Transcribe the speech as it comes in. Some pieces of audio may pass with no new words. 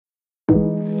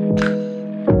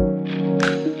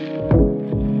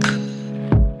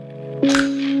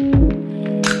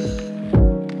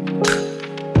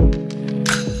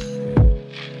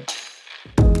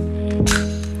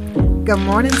Good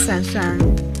morning, sunshine.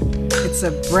 It's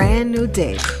a brand new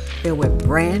day filled with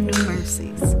brand new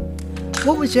mercies.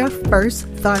 What was your first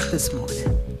thought this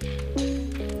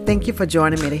morning? Thank you for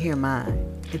joining me to hear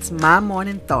mine. It's My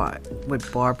Morning Thought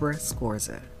with Barbara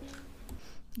Scorza.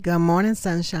 Good morning,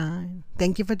 sunshine.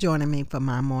 Thank you for joining me for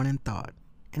My Morning Thought.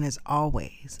 And as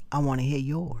always, I want to hear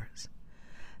yours.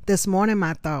 This morning,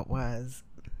 my thought was,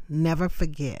 never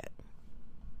forget.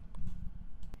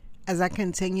 As I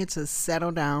continue to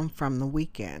settle down from the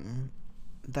weekend,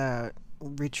 the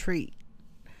retreat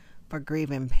for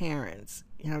grieving parents,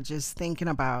 just thinking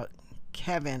about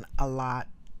Kevin a lot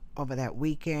over that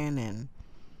weekend, and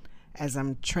as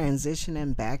I'm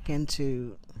transitioning back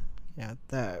into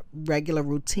the regular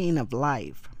routine of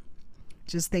life,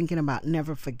 just thinking about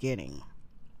never forgetting.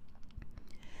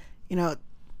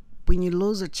 When you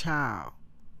lose a child,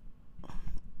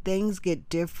 things get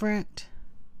different.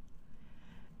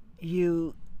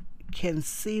 You can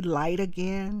see light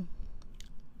again,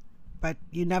 but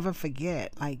you never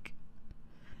forget. Like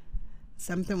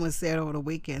something was said over the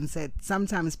weekend, said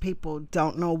sometimes people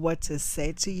don't know what to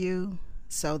say to you,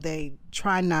 so they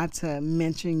try not to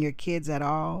mention your kids at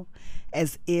all,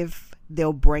 as if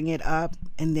they'll bring it up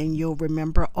and then you'll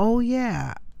remember, oh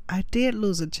yeah, I did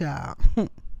lose a child.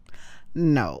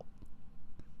 No,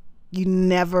 you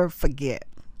never forget.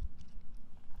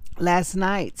 Last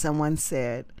night someone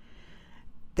said,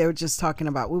 we were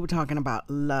talking about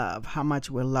love, how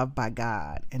much we're loved by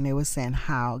God. And they were saying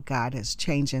how God is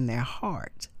changing their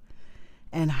heart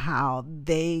and how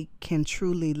they can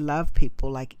truly love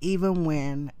people. Like even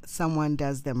when someone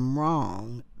does them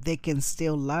wrong, they can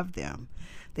still love them.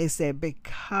 They said,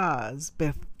 because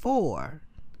before,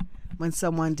 when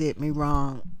someone did me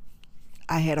wrong,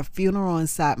 I had a funeral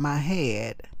inside my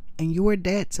head and you were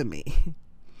dead to me.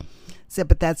 Said,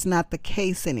 but that's not the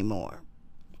case anymore.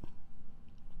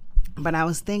 But I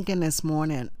was thinking this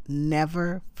morning,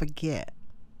 never forget.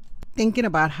 Thinking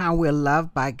about how we're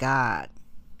loved by God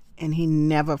and He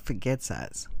never forgets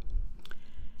us.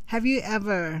 Have you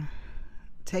ever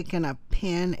taken a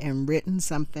pen and written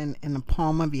something in the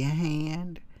palm of your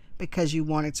hand because you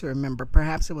wanted to remember?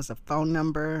 Perhaps it was a phone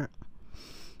number.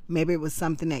 Maybe it was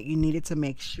something that you needed to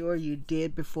make sure you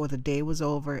did before the day was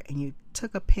over, and you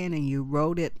took a pen and you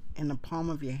wrote it in the palm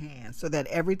of your hand so that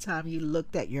every time you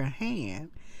looked at your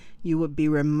hand, you would be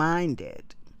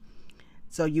reminded.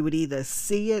 So you would either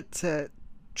see it to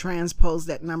transpose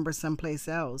that number someplace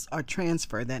else, or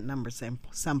transfer that number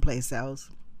someplace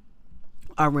else,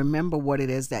 or remember what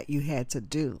it is that you had to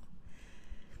do.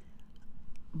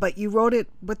 But you wrote it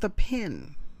with a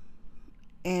pen.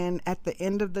 And at the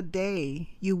end of the day,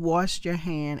 you washed your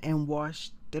hand and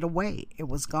washed it away. It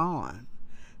was gone.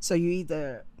 So you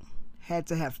either had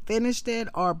to have finished it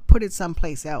or put it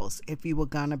someplace else if you were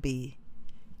going to be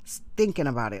thinking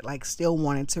about it, like still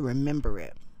wanting to remember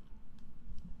it.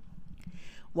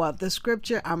 Well, the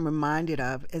scripture I'm reminded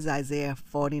of is Isaiah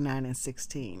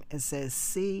 49:16. It says,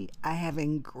 see, I have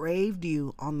engraved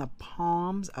you on the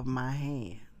palms of my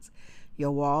hands.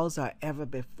 Your walls are ever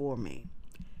before me.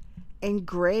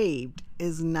 Engraved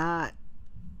is not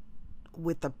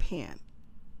with a pen.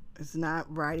 It's not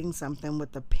writing something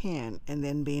with a pen and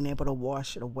then being able to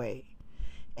wash it away.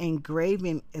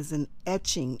 Engraving is an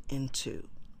etching into.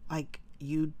 Like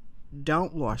you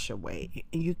don't wash away.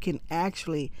 You can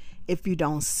actually, if you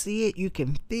don't see it, you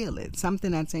can feel it.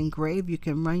 Something that's engraved, you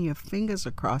can run your fingers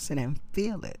across it and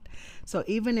feel it. So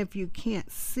even if you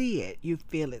can't see it, you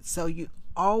feel it. So you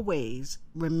always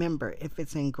remember if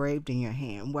it's engraved in your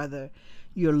hand, whether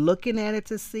you're looking at it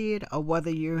to see it or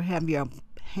whether you have your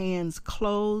hands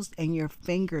closed and your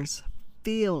fingers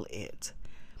feel it.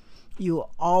 You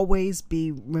will always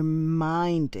be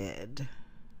reminded.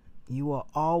 You will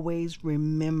always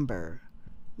remember.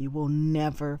 You will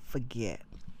never forget.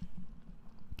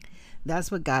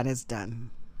 That's what God has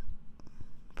done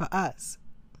for us.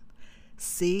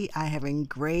 See, I have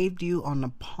engraved you on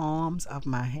the palms of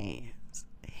my hands.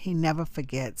 He never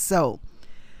forgets. So,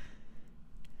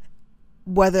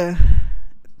 whether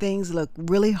things look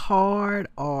really hard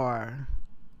or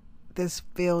this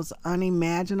feels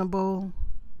unimaginable,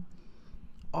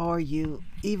 or you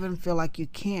even feel like you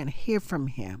can't hear from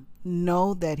Him,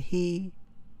 know that He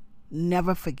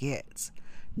never forgets.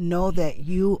 Know that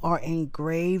you are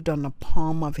engraved on the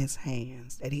palm of His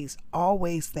hands, that He's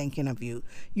always thinking of you.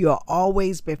 You are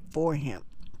always before Him.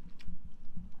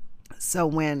 So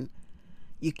when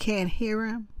you can't hear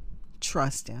Him,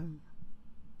 trust Him.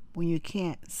 When you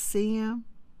can't see Him,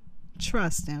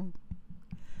 trust Him.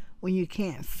 When you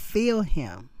can't feel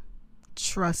Him,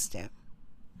 trust Him.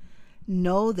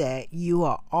 know that you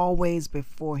are always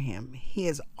before him. He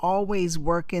is always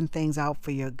working things out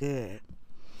for your good.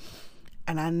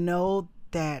 And I know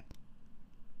that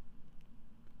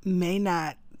may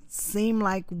not seem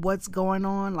like what's going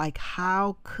on, like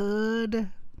how could,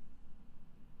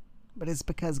 but it's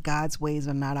because God's ways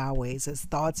are not our ways. His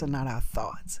thoughts are not our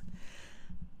thoughts.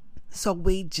 So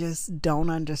we just don't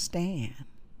understand,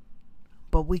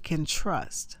 but we can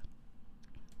trust.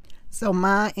 So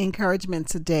my encouragement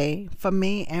today for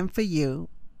me and for you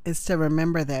is to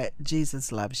remember that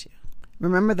Jesus loves you.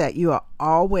 Remember that you are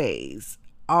always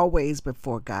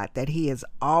before God, that he is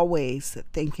always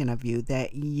thinking of you,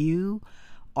 that you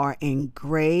are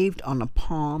engraved on the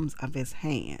palms of his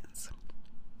hands.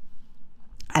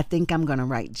 I think I'm going to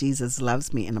write Jesus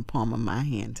loves me in the palm of my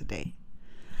hand today.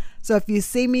 So if you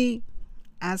see me,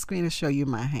 ask me to show you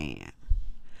my hand.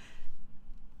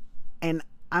 And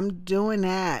I'm doing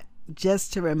that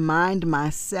just to remind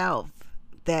myself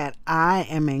that I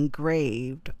am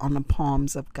engraved on the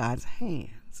palms of God's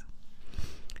hands.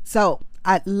 So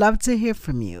I'd love to hear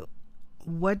from you.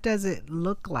 What does it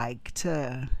look like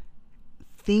to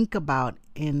think about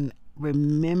and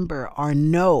remember or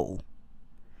know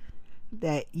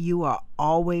that you are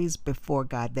always before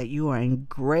God, that you are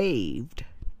engraved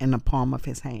in the palm of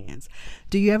his hands?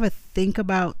 Do you ever think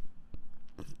about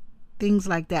things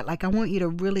like that? Like, I want you to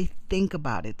really think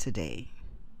about it today.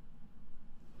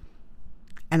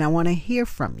 And I want to hear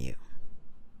from you.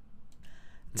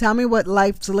 Tell me what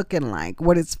life's looking like,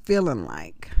 what it's feeling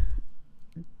like.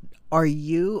 Are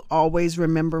you always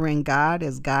remembering God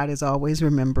as God is always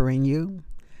remembering you?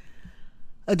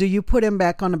 Or do you put him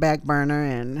back on the back burner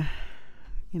and,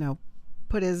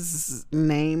 put his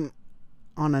name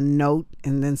on a note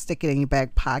and then stick it in your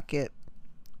back pocket?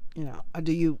 Or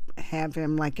do you have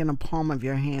him like in the palm of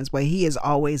your hands where he is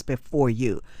always before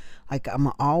you? Like,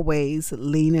 I'm always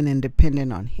leaning and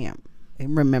dependent on him.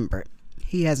 And remember,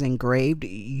 he has engraved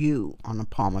you on the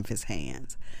palm of his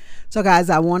hands. So guys,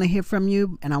 I want to hear from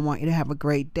you and I want you to have a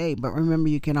great day. But remember,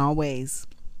 you can always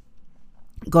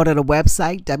go to the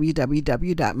website,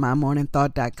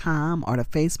 www.mymorningthought.com, or the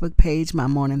Facebook page,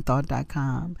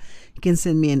 mymorningthought.com. You can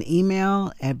send me an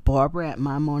email at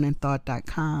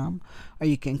barbara@mymorningthought.com, or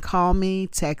you can call me,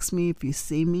 text me. If you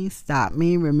see me, stop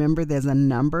me. Remember, there's a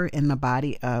number in the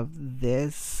body of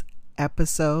this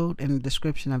episode, in the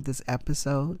description of this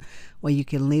episode, where you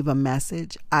can leave a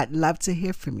message. I'd love to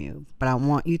hear from you, but I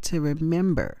want you to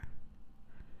remember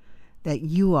that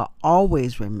you are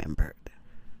always remembered,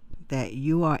 that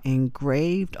you are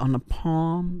engraved on the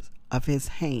palms of his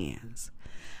hands.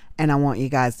 And I want you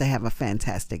guys to have a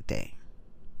fantastic day.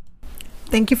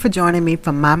 Thank you for joining me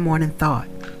for My Morning Thought.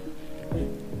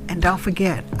 And don't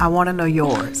forget, I want to know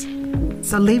yours.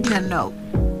 So leave me a note.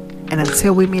 And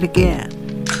until we meet again,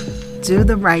 do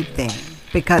the right thing,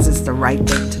 because it's the right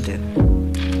thing to do.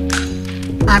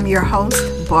 I'm your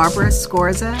host, Barbara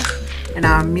Scorza, and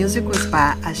our music was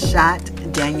by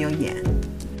Ashat Daniel Yen.